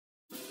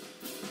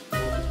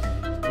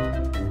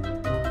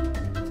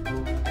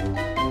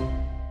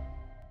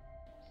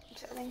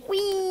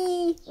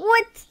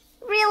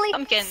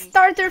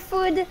starter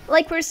food,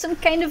 like we're some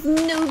kind of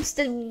noobs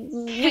that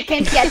we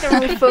can't get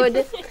our own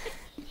food.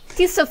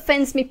 This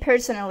offends me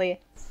personally.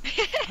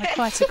 I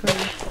quite agree.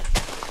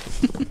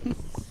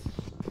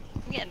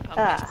 I'm getting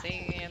pumpkins,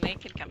 they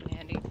could come in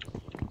handy.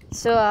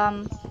 So,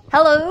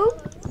 hello?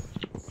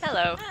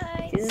 Hello.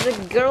 Hi. This is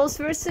a girls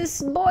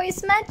versus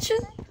boys match.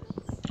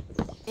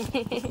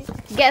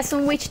 Guess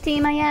on which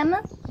team I am?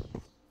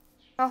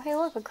 Oh, hey,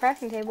 look, a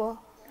crafting table.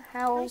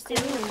 How Nice to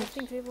convenient. meet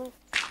you, people.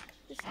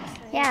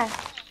 Yeah.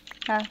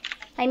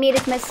 I made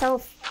it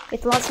myself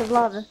with lots of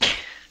love.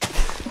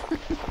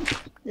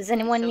 Does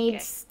anyone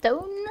need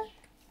stone?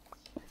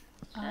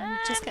 I'm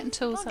just getting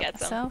tools up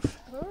myself.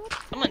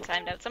 Someone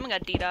timed out. Someone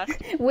got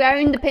DDoS. We are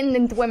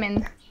independent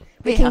women.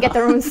 We can get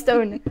our own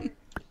stone.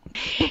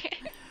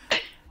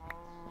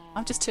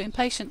 I'm just too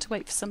impatient to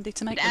wait for somebody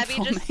to make them Abby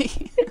for just-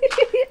 me.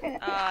 Oh,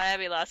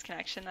 Abby lost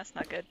connection. That's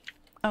not good.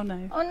 Oh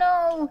no. Oh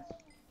no!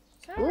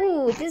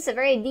 Ooh, this is a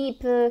very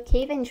deep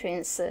cave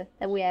entrance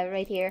that we have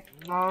right here.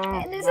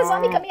 And there's a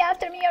zombie coming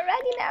after me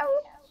already now.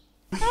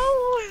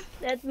 Oh,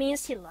 that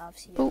means he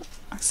loves you. Oh,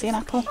 I see an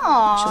apple. Aww.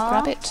 I should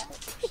grab it.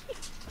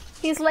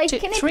 He's like,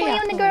 can I Three play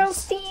on the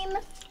apples. girls' team?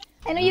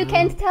 I know you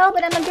can't tell,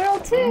 but I'm a girl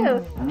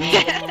too.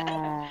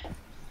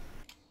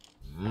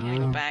 I'm gonna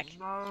go back.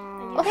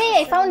 Oh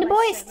hey, I found the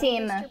boys'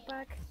 team.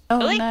 Oh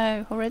Really?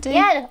 no, already?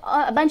 Yeah,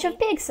 a bunch of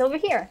pigs over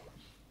here.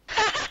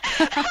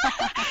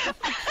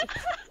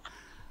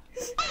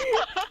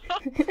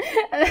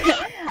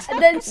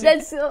 that's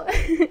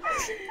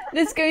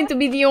that's going to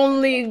be the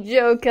only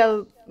joke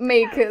I'll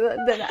make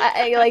that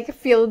I like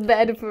feel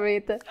bad for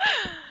it.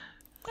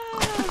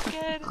 Oh,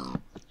 good.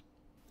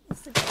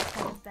 It's the best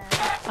kind of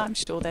bad. I'm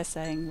sure they're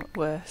saying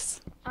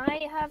worse.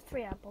 I have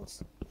 3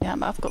 apples. Yeah,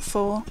 I've got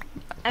 4.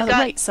 I've Oh, the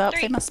got rate's up.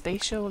 3. They must be,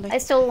 surely. I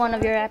stole one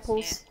of your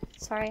apples.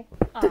 Sorry.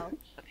 Oh,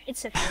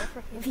 it's a fair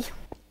for you.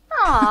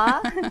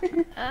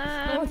 Aww.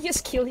 I'll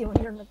just kill you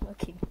when you're not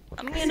looking.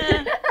 I'm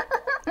gonna...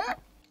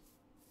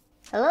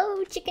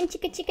 Hello, chicken,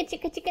 chicken, chicken,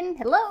 chicken, chicken.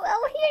 Hello,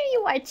 oh here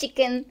you are,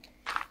 chicken.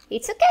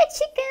 It's okay,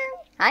 chicken.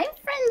 I'm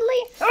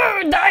friendly.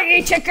 Oh,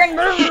 die, chicken.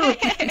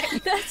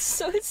 That's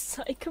so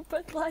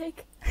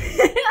psychopath-like.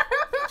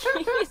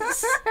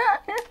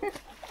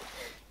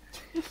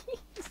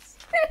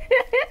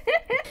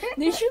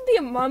 There should be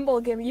a mumble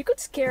game. You could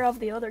scare off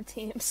the other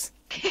teams.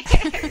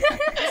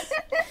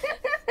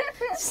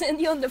 Send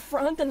you on the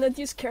front and let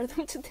you scare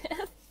them to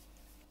death.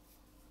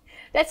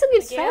 That's a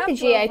good Yeah,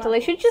 strategy, well, actually. I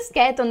should just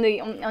get on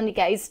the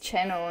guy's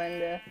channel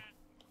and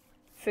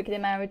freak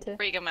them out.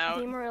 Freak him out.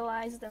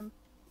 Demoralize them.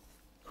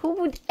 Who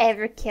would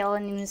ever kill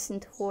an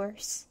innocent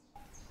horse?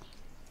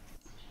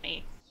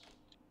 Me.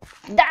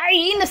 Die,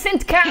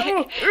 innocent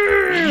cow!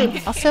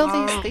 I feel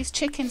these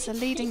chickens are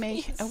leading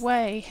me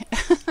away.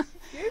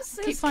 You're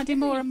so Keep finding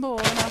more and more,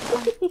 and I'm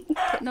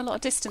putting a lot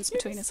of distance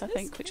between us, I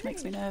think, which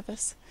makes me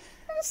nervous.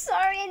 I'm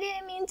sorry, I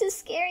didn't mean to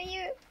scare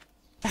you.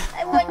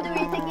 I won't do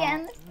it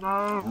again.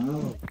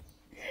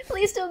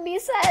 Please don't be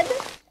sad.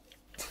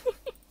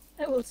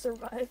 I will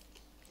survive.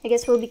 I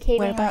guess we'll be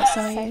caving Whereabouts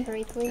are you?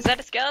 separately. Is that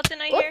a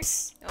skeleton I hear?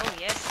 Oops! Oh,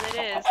 yes, it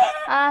is.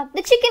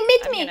 The chicken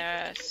bit I'm me!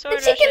 gonna The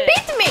sort chicken of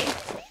bit me!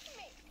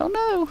 Oh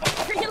no!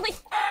 Really?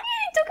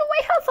 It took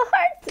away half a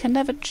heart! Can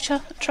never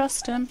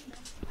trust him.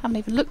 Haven't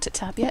even looked at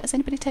Tab yet. Has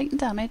anybody taken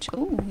damage?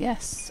 Oh,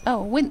 yes.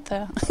 Oh,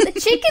 Winther. The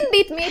chicken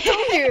bit me, I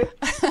told you!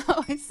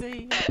 Oh, I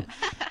see.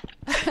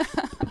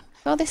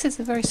 Well, this is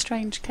a very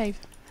strange cave.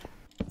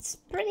 It's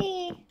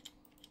pretty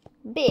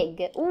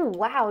big. Ooh,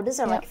 wow, those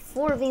are Yeah. like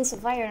 4 veins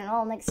of iron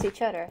all next to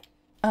each other.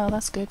 Oh,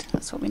 that's good.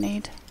 That's what we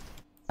need.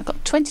 I've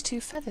got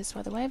 22 feathers,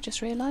 by the way. I've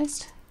just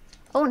realised.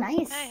 Oh,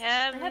 nice! I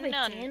have, I have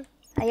none. 18.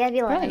 I have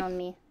 11 Right. on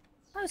me.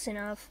 Close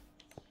enough.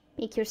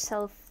 Make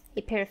yourself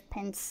a pair of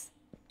pants.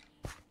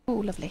 Oh,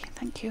 lovely.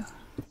 Thank you.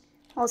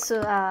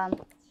 Also,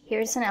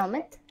 here's an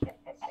helmet.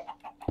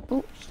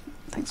 Oh,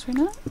 thanks very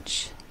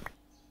much.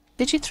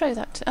 Did you throw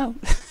that? Oh,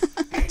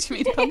 do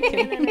you mean a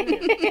pumpkin?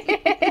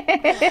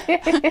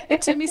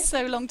 It took me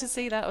so long to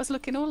see that. I was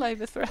looking all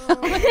over for a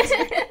helmet.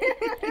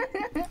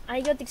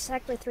 I got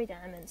exactly 3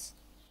 diamonds.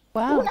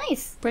 Wow. Oh,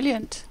 nice!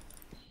 Brilliant.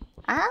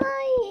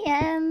 I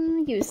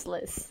am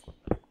useless.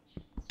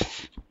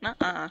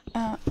 Uh-uh.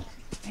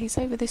 He's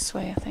over this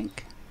way, I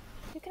think.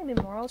 You can be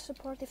moral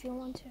support if you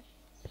want to.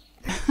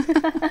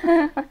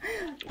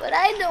 But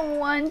I don't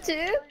want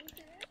to.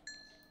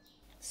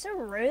 So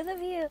rude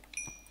of you.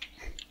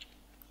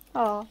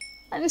 Oh,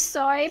 I'm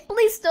sorry.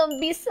 Please don't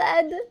be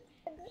sad.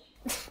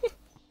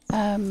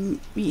 Yeah.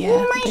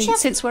 my chef,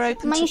 Since we're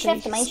open my to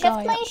chef, the my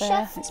sky chef, my up there,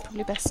 chef. it's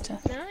probably best to.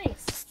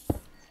 Nice.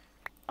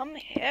 Come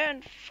here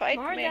and fight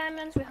More me.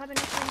 diamonds, we have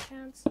enough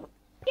chance.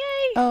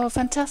 Yay! Oh,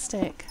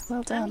 fantastic! Well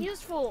I'm done.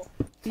 useful.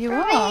 You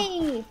are.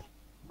 Hooray!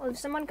 Well, if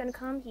someone can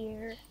come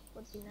here,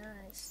 would be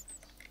nice.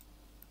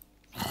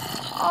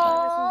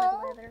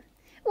 Oh, Leather.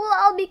 well,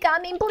 I'll be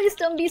coming. Please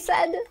don't be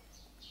sad.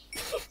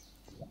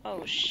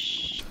 Oh,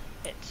 shit.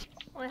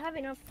 Well, I have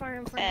enough fire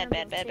and Bad,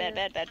 bad, bad, bad,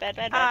 bad, bad, bad,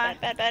 bad, Hi.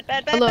 bad, bad,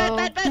 bad, bad, bad, Hello.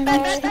 bad, bad,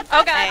 bad, bad, bad.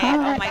 Oh god. Hey,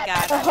 oh my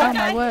god. Oh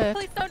my word.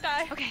 Please don't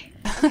die. Okay,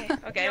 okay,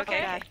 okay,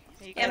 okay.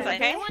 You Yeah, guys I'm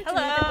okay? fine.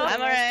 Hello.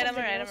 I'm alright. I'm the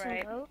alright. I'm girls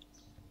alright. know.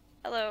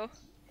 Hello.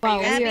 Wow,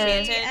 we Abby,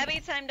 are.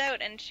 Abby timed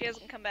out and she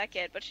hasn't come back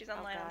yet, but she's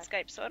online on God.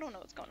 Skype, so I don't know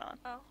what's going on.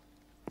 Oh.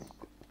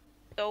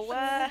 So, We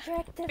Are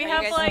you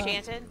have guys like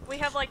enchanted? we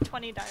have like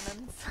 20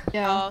 diamonds.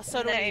 Yeah. Oh,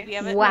 so do we. We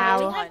have it. Wow.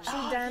 We We have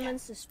have 2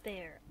 diamonds to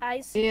spare.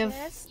 I We have-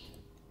 suggest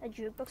a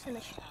jukebox and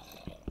a shop.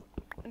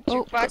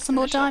 Oh, Jukebox got some and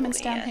more a shovel,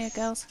 diamonds down yes. here,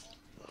 girls.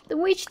 The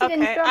witch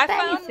didn't Okay, drop I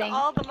found anything.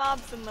 all the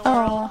mobs in the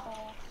world.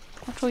 Oh,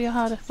 after all your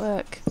hard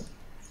work.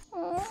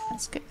 Oh,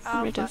 Let's get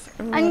Oh, rid of fuck.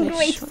 rubbish.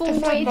 Ungrateful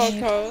What do we witch.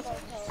 need?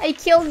 I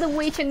killed the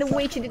witch and the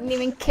witch didn't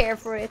even care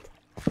for it.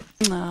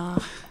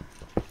 Ah,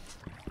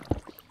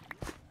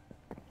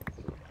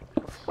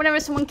 Whenever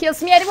someone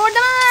kills me, I reward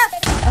them!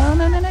 oh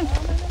no no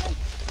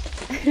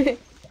no.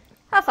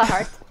 Half a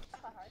heart.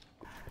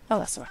 Oh,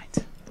 that's alright.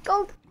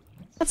 Gold.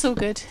 That's all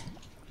good.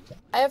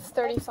 I have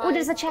 35. Oh,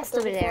 there's a chest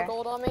over 34 there.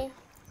 gold on me.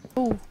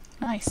 Oh,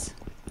 nice.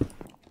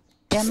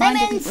 Yeah, mine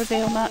didn't Diamonds!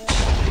 reveal much.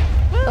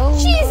 Oh,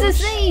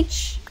 Jesus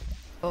H!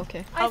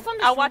 Okay.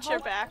 I'll watch your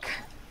back.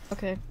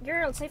 Okay.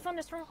 Girls, I found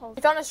a stronghold.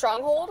 You found a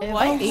stronghold? Oh,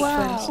 What?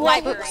 wow.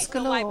 Library, Books the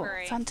galore.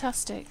 library.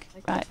 Fantastic.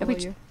 I Right, are can we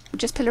follow you.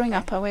 just pillaring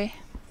up, are we?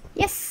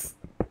 Yes.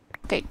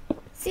 Okay.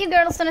 See you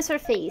girls on a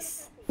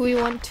surface. We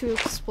want to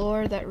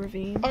explore that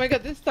ravine. Oh my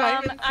god, this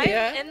diamond I'm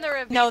here. in the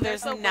ravine. No,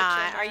 there's a witch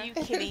not. in Are there. you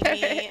kidding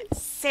me?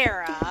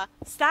 Sarah,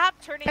 stop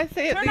turning. I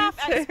say at Turn off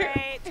least two.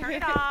 X-ray. Turn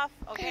it off.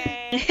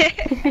 Okay.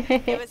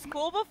 It was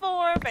cool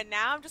before, but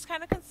now I'm just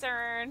kind of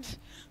concerned.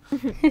 I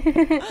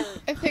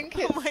think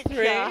it's Oh my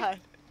 3, god.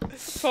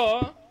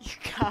 4. You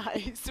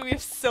guys, we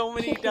have so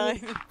many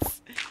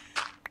diamonds.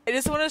 I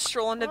just want to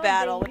stroll into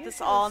battle with this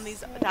all and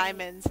these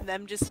diamonds and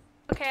them just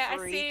Okay, I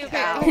see you freak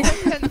guys. out. I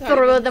have 10 Throw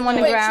diamonds. them on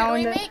the Wait,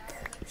 ground.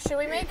 should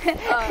we make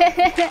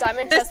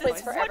diamond chest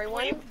plates for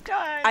everyone?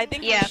 I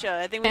think Yeah. we should.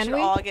 I think we Can should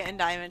we? all get in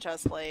diamond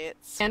chest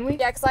plates. Can we?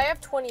 Yeah, because I have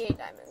 28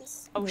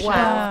 diamonds. Oh, shit.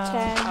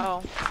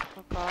 Wow.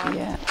 Oh god.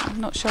 Yeah, I'm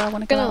not sure I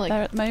want to go Gonna, out like,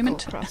 there at the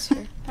moment. Go across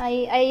here.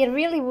 I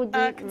really would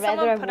Can rather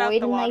someone put out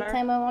avoid the water?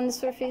 nighttime on the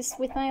surface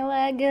with my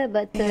leg,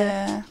 but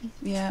Yeah,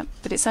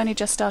 but it's only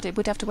just started.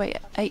 We'd have to wait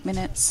 8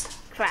 minutes.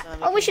 crap.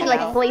 Oh, we should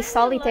like play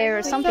solitaire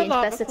or something to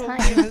pass the time.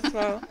 As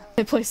well.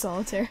 I play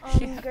solitaire.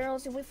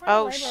 Girls, if we find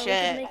Oh a library, we can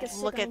shit. make a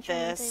sick Look at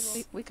enchanted this.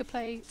 table. We could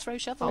play throw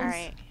shovels.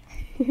 Alright.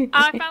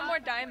 I found more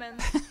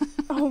diamonds.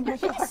 Oh my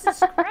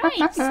Jesus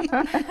Christ!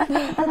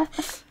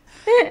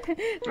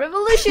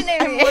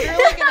 Revolutionary!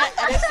 Literally gonna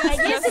edit I this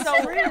guess just it's so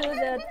true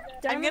that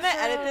I'm gonna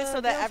edit this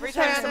so that every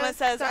time someone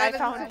says I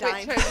found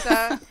diamonds.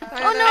 Oh no,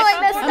 I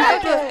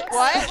messed up!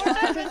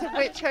 What? There's a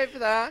witch over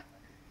there.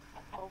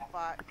 Oh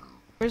fuck.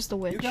 Where's the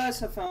witch? You guys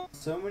have found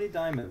so many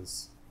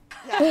diamonds.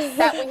 Yes.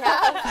 That we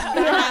have.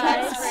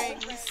 Diamond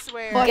ring, we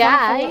swear. Well,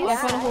 Guys. I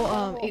found a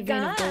whole 8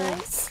 vein of gold.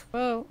 Guys,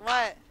 Whoa.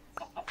 What?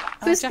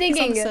 Who's Jackie's on the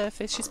digging?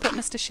 surface. She's putting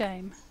us to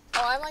shame.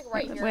 Oh, I'm like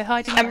right here. We're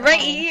hiding. I'm in right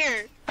the hole.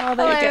 here. Oh,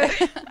 there you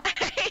go.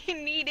 I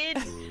needed.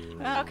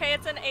 okay,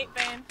 it's an 8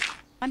 vein.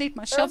 I need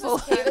my There was shovel.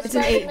 this cave It's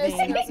an inside 8 this,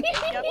 vein. and there's an 8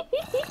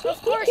 vein.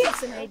 Of course,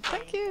 it's an 8 vein.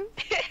 Thank you.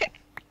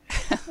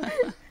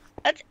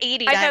 That's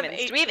 80 I have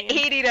diamonds. Do we have 18.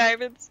 80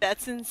 diamonds?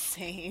 That's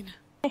insane.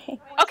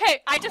 Okay,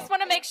 I just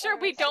want to make sure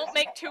we don't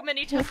make too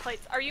many chest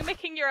plates. Are you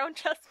making your own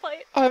chest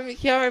plate?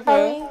 Yeah, I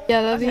will.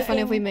 Yeah, that'd be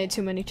funny if we made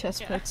too many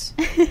chest plates.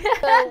 We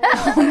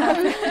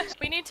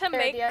need to Here,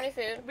 make. do you have any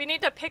food? We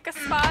need to pick a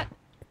spot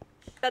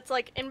that's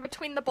like in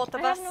between the both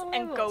of I have us no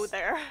and go levels.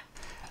 there.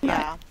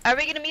 Yeah. Are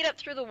we gonna meet up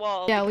through the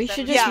wall? Yeah, we Because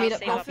should that just would Yeah, meet up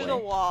save go up through halfway.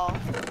 the wall.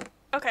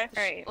 Okay.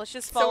 Alright. Let's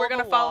just follow So we're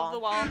gonna the follow wall. the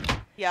wall.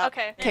 Yeah.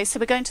 Okay. Okay, so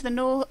we're going to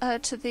the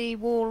to the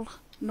wall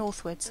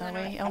northwards, are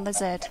we? On the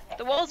Z.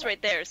 The wall's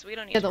right there, so we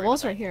don't need Yeah, to the worry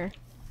wall's about right here. that.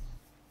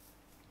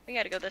 We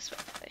gotta go this way.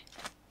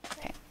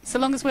 Okay. So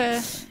long as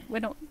we're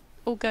not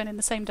all going in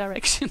the same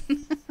direction.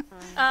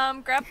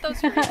 Grab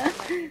those reeds. I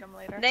might need them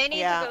later. They need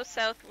Yeah. to go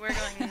south, we're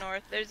going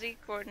north. Their Z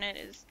coordinate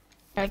is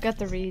I've got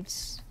the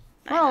reeds.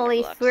 900 Well,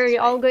 if blocks we're this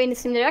all way. going the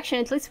same direction,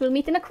 at least we'll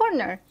meet in a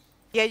corner.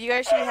 Yeah, you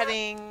guys should be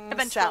heading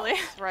Eventually.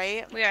 south,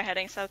 right? We are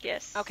heading south,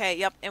 yes. Okay,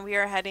 yep, and we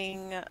are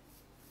heading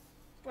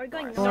We're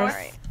going north. north.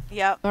 Alright.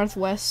 Yep.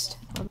 Northwest.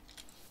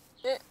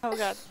 Oh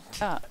god.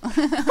 Ah.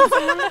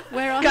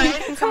 Where are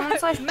Guys, you?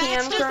 Someone's like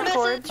Max just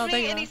messaged Oh, there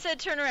me you and are. he said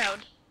turn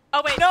around.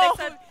 Oh wait, No!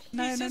 they said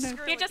No, He's no, just no.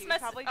 screwing he with just you.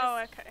 messed. Probably Oh,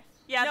 just- okay.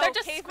 Yeah, no, they're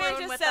just Caveman screwing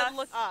just with said us.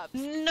 look up.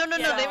 No,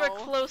 Yeah. they were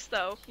close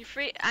though. You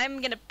free?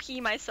 I'm gonna pee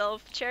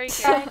myself. Cherry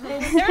cake.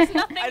 There's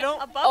nothing I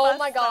don't- above Oh us.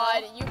 my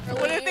god, you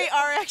really... What if they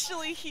are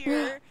actually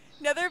here?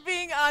 Now they're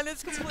being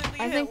honest completely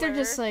I think they're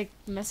Hitler. just like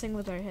messing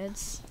with our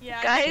heads. Yeah,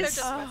 I think they're Guys,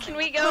 just can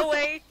we go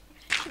away?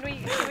 Can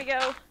we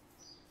go?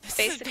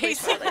 Basically,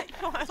 toilet.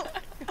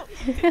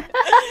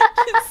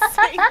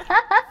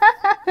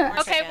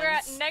 Okay, we're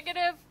at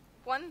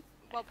 -1.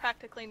 Well,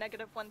 practically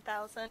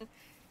 -1,000.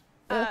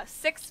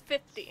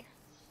 650.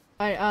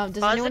 Alright,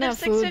 does Positive anyone have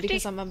food? 650?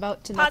 Because I'm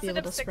about to not be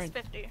able Positive to sprint.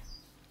 650.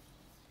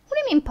 What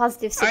do you mean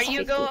positive Are 650?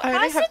 you go? I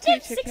only have 2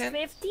 Positive chickens.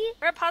 650?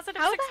 We're at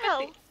positive How the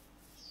 650. hell?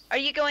 Are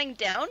you going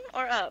down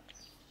or up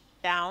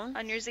Down.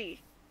 on your Z?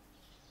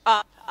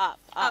 Up.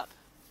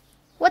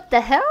 What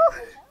the hell?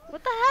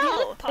 What the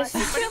hell? This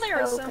is Chili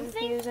or so something?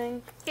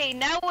 confusing. Okay,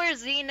 now we're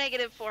Z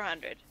negative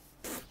 400.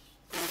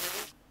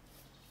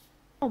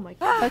 Oh my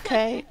god.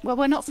 Okay, well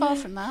we're not far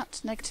from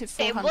that. Negative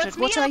Okay, 400. what's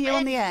What me are up you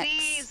on at the X?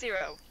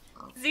 Z0.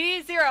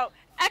 Z0.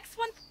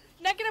 X1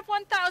 negative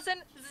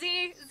 1000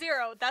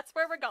 Z0. That's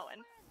where we're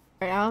going.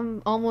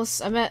 Alright,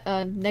 I'm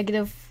at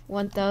negative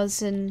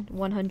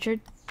 1,100.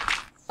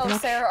 Oh,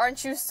 Sarah,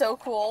 aren't you so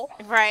cool?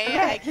 Right?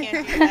 I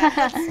can't do that.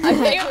 I Can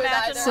can't you do imagine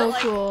that. So what,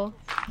 like, cool.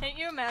 Can't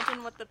you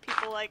imagine what the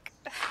people like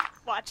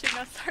watching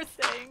us are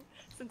saying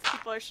since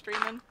people are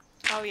streaming?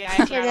 Oh yeah.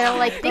 Yeah, they're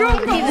like, they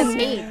can't even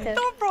meet.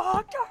 The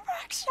wrong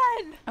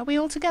direction. Are we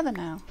all together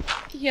now?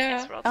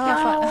 Yeah.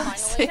 Oh,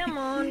 Finally. Come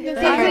on. We did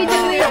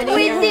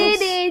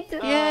it!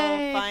 Oh,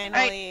 Yay!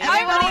 finally.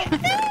 Alright,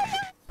 everybody.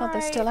 Oh,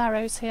 there's still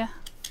arrows here.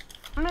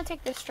 I'm gonna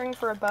take this string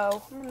for a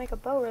bow. I'm gonna make a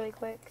bow really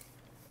quick.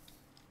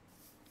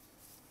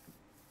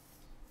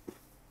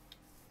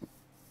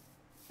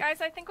 Guys,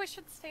 I think we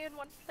should stay in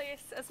one place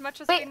as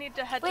much as Wait, we need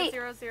to head wait. to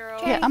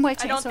 0-0. Yeah, I'm I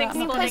waiting. don't It's think alright, Can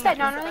I'm you not place splitting that up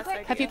down is the really best quick?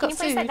 idea. Have you Can got you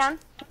place that food? down?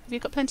 Have you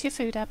got plenty of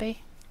food,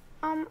 Abby?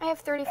 I have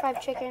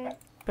 35 chicken.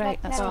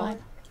 Great, that's No.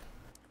 fine.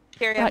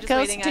 Carrie, I'm Right, just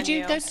girls, waiting did on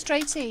you go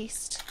straight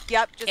east?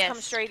 Yep, just Yes.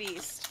 come straight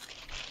east.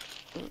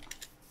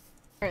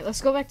 Alright,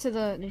 let's go back to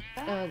the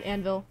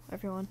anvil,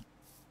 everyone.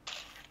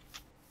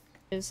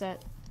 Is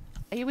that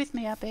Are you with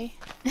me, Abby?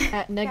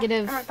 at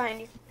negative I'm right behind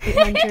you.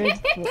 800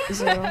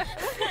 0.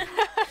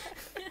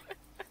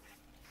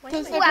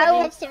 Does Wow.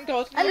 everyone have some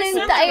golden An apples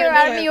entire to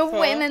army live of for?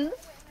 women.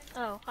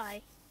 Oh,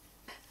 hi.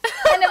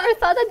 I never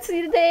thought I'd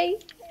see the day.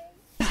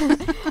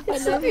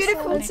 It's so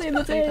beautiful. I need to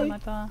put food on my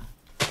bar.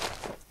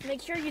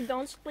 Make sure you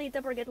don't split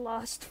up or get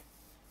lost.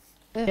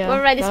 Ugh. We're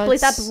already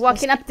split up,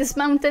 walking up this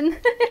mountain.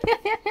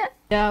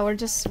 Yeah, we're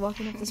just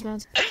walking up this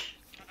mountain.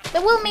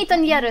 Then we'll meet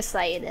on the other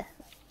side.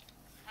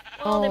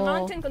 Oh, the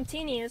mountain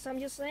continues, I'm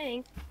just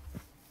saying.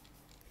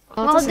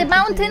 Oh, it Well, the doesn't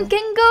mountain continue.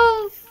 can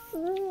go.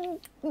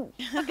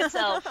 Fuck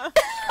itself.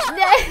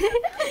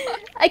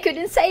 I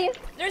couldn't say it.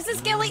 There's a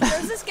skelly,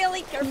 there's a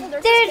skelly, careful,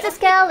 There's a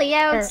skelly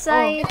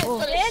outside, Oh,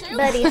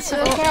 but it's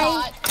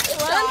okay.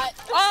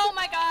 Oh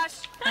my gosh!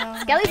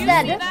 Skelly's You see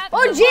dead. that?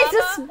 Oh The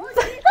Jesus!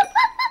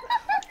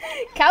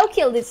 Cow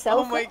killed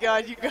itself. Oh my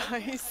god, you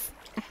guys.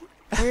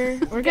 We're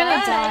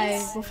gonna die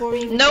before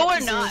we even No, get we're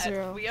to not.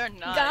 0-0. We are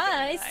not.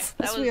 Guys. That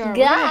Yes, was... we are. We're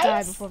gonna die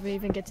Guys. before we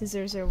even get to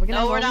 0-0. We're gonna No,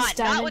 have we're all not. these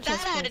Not diamond with that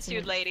chest plates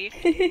attitude, in lady.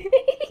 it.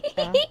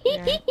 Yeah,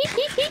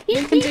 We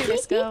can do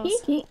this, girls.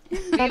 Not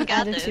an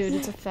got this. attitude,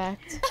 it's a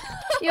fact.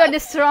 You are the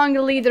strong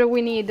leader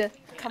we need.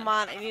 Come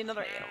on, I need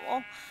another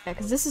animal. Yeah,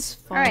 because this is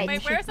fun. Alright.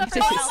 Wait, where's You should-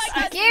 everyone else?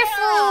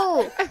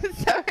 Careful! I'm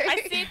sorry.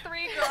 I see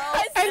 3 girls.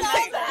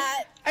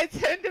 I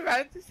turned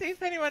around to see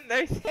if anyone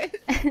noticed. Okay,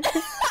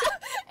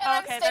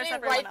 I'm there's standing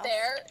everyone right else.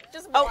 there.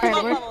 Just Oh, watching.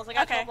 12 we're- levels. I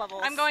got Okay, 12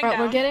 levels. I'm going Alright,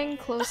 down. we're getting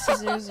close to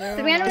 0-0.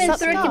 330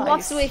 That's blocks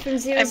nice. away from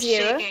 0-0. I'm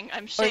shaking.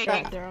 I'm We're shaking.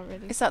 back there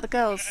already. Is that the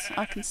girls?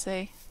 I can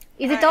see.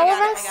 Is it Alright, all of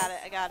I us? got it,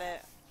 I got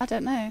it. I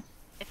don't know.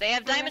 If they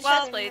have diamond Well,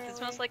 chest plates,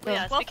 it's most likely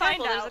us. we'll Be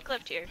careful, find there's a out.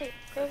 cliff here.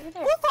 Go over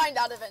there. We'll find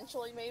out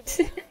eventually, maybe.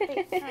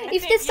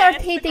 If they start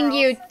hitting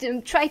you,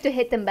 try to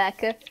hit them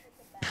back. If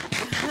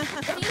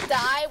you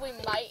die, we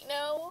might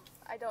know.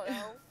 I don't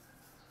know.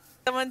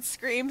 Someone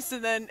screams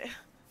and then...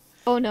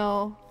 Oh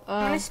no.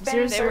 gonna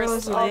spam 0-0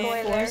 is all the way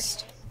there.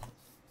 reinforced.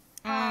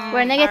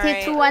 We're negative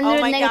Alright. 200,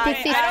 Oh my negative God, I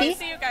don't 50.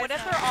 see you guys. What if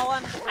now. they're all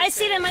on I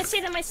see them, I see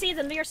them, I see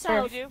them, they're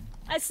south. You do?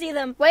 I see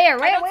them. Where? I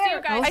Where? don't see you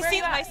Where? guys. I Where see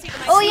you them, at? I see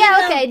them, I Oh see yeah,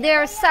 them. okay. They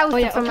are south Oh,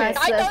 yeah, from okay. us.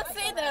 I don't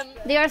see them.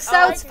 They are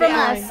south from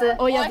okay. us.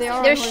 Oh yeah, they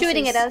are. They're on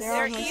shooting at horses. us.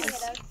 They're They're on east.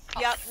 horses.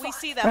 Yep, we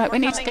see them. Right, We're we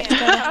need to coming get in.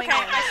 together. We're coming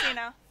Okay, in. I see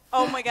now.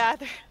 Oh my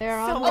god. They're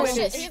on So Oh horses.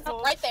 shit, he's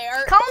right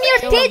there. Calm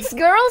your tits,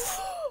 girls.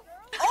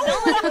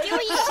 Oh my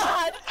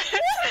god.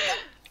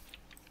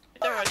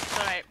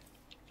 Alright.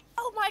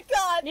 Oh my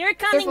god. They're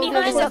coming Careful,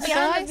 behind careful, us,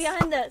 behind us, guys.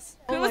 behind us.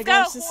 Oh Who's my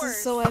got a gosh, this horse?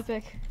 is so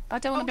epic. I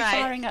don't want to be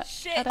Okay. firing at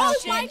Shit, Abby. oh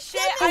shit,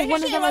 Oh, I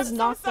one of them I'm has so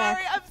knockback.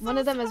 sorry, I'm so One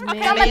of them has sorry.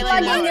 melee. I'm Melee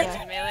unplugging their it.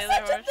 horse, melee Such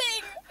their a horse.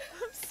 thing.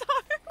 I'm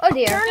sorry. Oh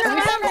dear.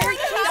 Diamond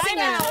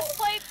chest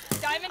plates.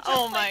 Diamond chest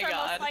Oh my plates are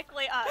God. most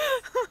likely us.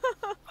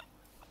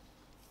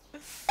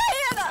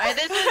 Alright,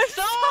 this is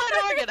so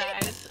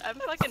unorganized. I'm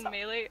fucking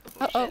melee.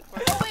 Oh, Uh-oh. shit.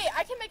 Oh wait,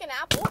 I can make an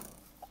apple.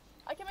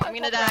 I can make I'm a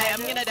gonna couple die. I'm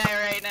apples. gonna die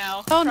right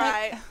now. Oh no.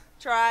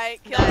 Try,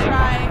 kill, Die.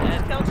 try,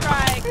 kill,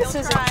 try, kill, This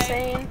is try.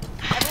 insane.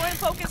 Everyone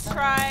focus,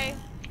 try.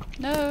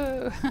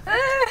 No. Hit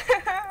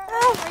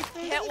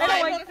I'm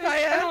one. on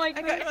fire. I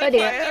got Oh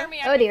dear. Hear me,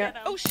 I Oh can dear. get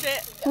 'em. Oh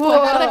shit.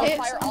 Whoa. I'm gonna on hit.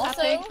 fire I'm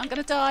also? happy. I'm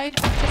gonna die.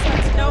 Just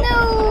like- No.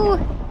 No.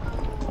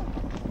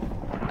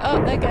 Oh,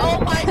 there you go. Oh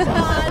my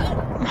god.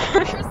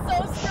 You're so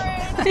screwed.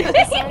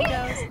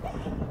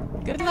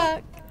 Good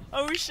luck.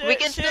 Oh shit. We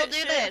can shit, still do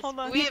shit. this. Hold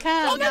on. We You have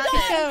can. still got Keep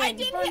this. going. I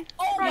didn't hit.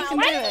 Oh You wow. can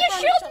Why do didn't it. you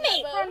shoot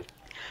me?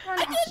 I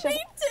didn't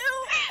mean to.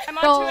 I'm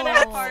on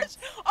 2.5 hearts.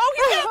 Oh,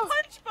 he's got a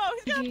punch bow.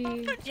 He's got a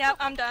GG. punch. Yep,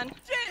 I'm done.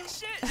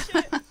 Shit.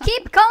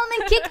 Keep calm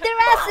and kick their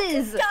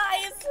asses.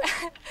 Guys.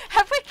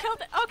 Have we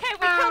killed? Okay,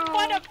 we killed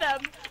one of them.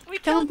 We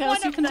Come on, killed girls.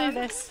 one You of can them. do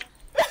this.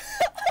 No,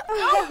 I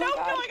got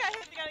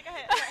hit. I got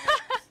hit.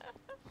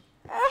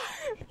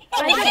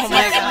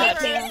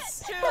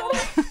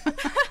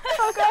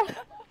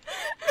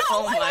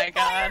 Oh my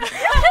god.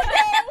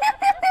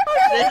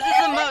 This is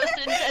the most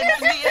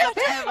intense meetup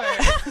ever.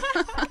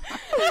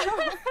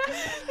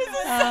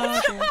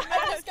 I'm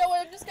just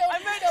going.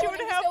 I'm at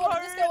 2.5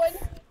 hearts.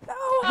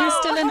 Who's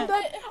still in it?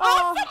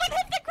 Oh, someone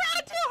hit the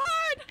ground too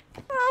hard!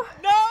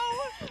 No!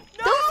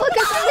 Don't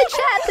focus on the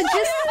chat.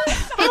 Just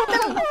hit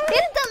them.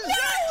 Hit them.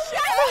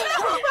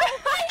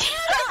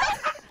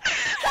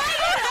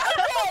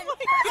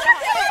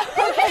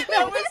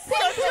 That was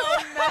such a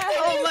mess.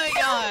 Oh my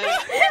god.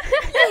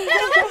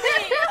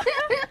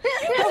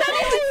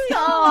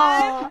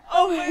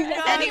 Oh my god. Is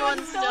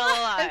anyone still I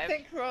alive?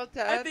 think we're all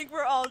dead. I think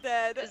we're all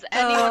dead. Is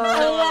anyone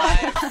still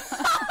alive?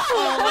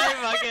 Oh my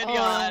fucking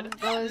god.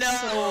 That was No.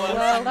 so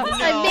well.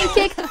 I've been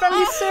kicked from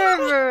the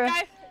server.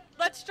 Guys,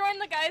 let's join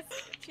the guys'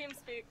 team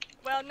speak.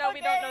 Well, no, we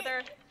don't know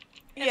their.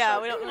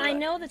 Yeah, we don't know. I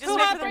know the Just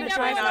wait for them Bring to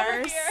join everyone over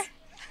ours. here.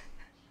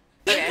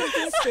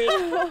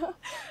 That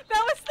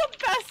was the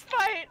best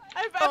fight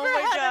I've Oh ever my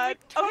had. god.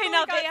 Okay,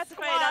 now got they have to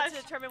fight it out to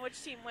squashed. determine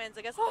which team wins.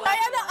 I guess.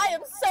 Diana, I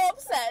am so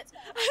upset.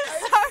 I'm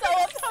so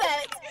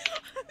upset.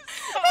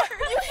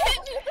 You hit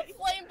me with the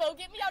flame bow.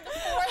 Get me down to 4.5.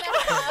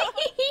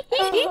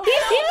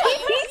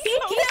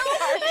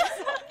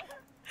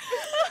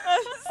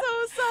 I'm so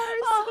sorry.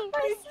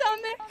 My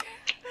stomach.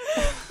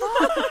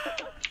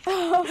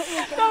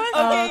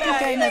 Okay, good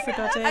game, guys.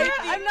 everybody.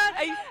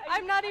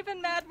 I'm not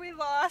even mad we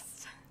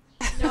lost.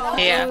 No,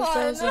 Yeah. that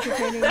was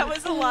entertaining. That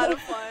was a lot of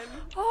fun.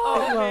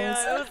 Oh It man,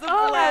 was. it was a That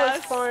was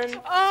blast.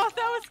 fun. Oh,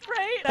 that was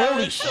great.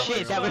 Holy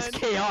shit, that was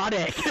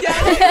chaotic.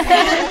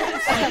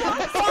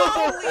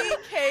 Holy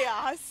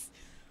chaos.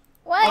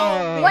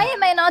 Why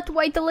am I not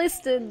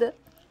whitelisted?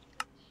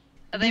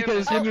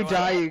 Because when you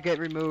die, you get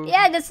removed.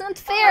 Yeah, that's not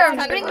fair.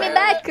 Bring me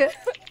back.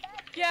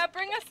 Yeah,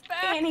 bring us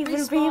back. Can't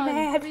even be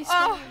mad.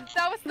 Oh,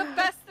 that was the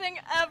best thing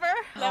ever.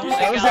 That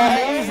was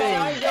amazing.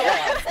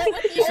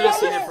 You should have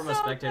seen it from a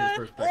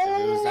spectator's perspective.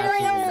 It was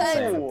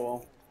absolutely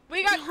insane.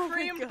 We got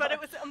creamed, but it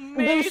was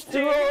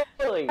amazing.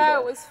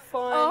 That was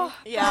fun. Oh,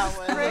 Yeah, that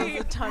was it was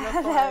great. a ton of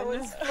fun. That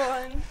was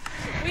fun.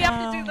 We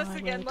have to do this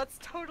again. Let's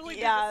totally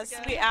do Yes, this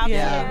we again. absolutely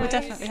Yeah, we do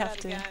definitely that have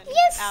to. again.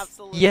 Yes.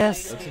 Absolutely.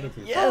 Yes.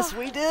 Yes,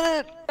 we did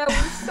it. That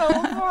was so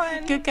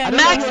fun. Good game.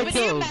 Max, know when who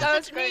you killed.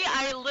 messaged me,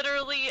 I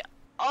literally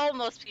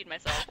almost peed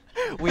myself.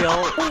 We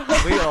all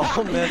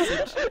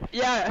messaged.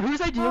 Yeah,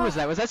 whose idea was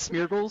that? Was that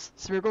Smeargle's?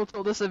 Smeargle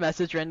told us to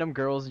message random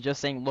girls just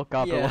saying look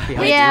up or look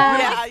behind Yeah. We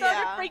Yeah, started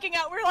yeah. freaking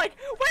out. We're like,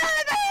 where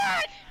are they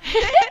at?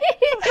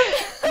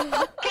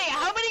 Okay,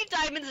 how many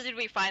diamonds did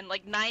we find?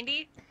 Like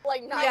 90?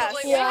 Like, not Yes,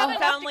 like, we yeah. haven't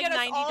found to like get us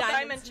 90 all diamonds,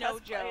 diamond no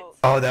chest plates. joke.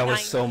 Oh, that was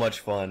 90. so much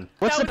fun.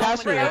 What's the That was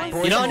password? great.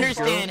 Boys You don't and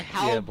understand girls?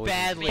 how Yeah, boys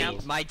and badly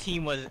girls. my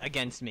team was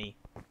against me.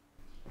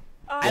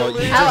 Well, you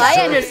Oh, I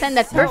deserve- understand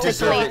that You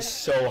deserve perfectly. it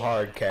so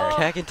hard, Kat.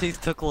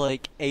 Cacatooth took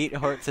like 8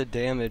 hearts of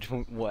damage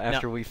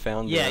after we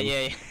found Yeah, them.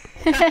 yeah.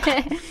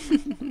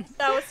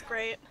 That was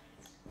great.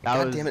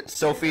 God damn it,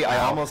 Sophie, I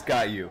almost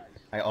got you.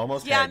 I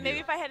almost Yeah, had maybe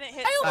you. if I hadn't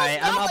hit. I almost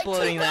Alright, got I'm like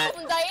uploading 2 that.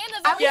 kills, and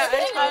Diana's out Yeah, here I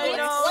hitting me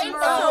know. with flame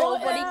bow,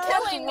 but he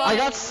killing me. I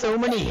got so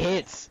many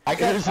hits. I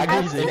got an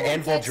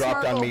anvil Get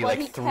dropped on Smirgle, me but like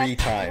he 3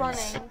 kept times.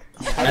 running.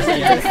 At the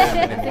end of the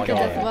game, I think of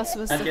us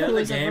was at the the end of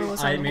the coolest game, ever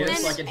was I on made it the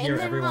so I could And hear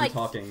then, everyone like,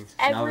 talking.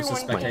 And I was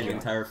just everyone spectating the came.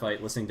 entire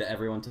fight, listening to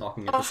everyone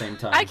talking at the same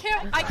time. I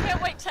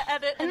can't wait to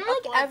edit And and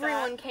like upload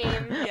everyone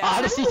came. Yeah.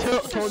 Odyssey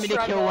Everyone was told me to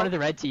kill struggle. one of the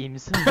red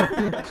teams. It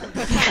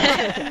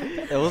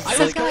was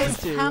So so guys,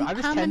 to. how I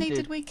was many tempted.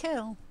 did we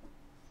kill?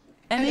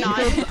 I Any?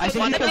 think I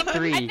we killed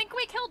 3. I think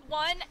we killed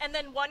one, and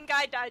then one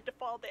guy died to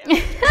fall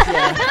damage. I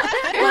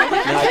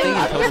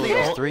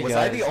was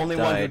I the only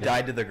one who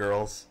died to the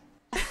girls?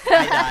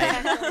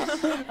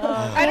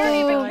 I don't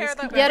even care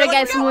that. The other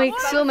guys will make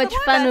so much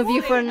fun of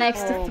you for the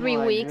next 3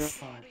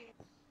 weeks.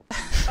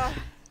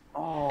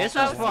 This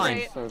was fun.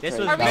 great. This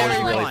was Are we That was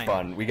gonna, really like-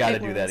 fun. We gotta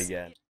It do that was.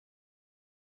 again.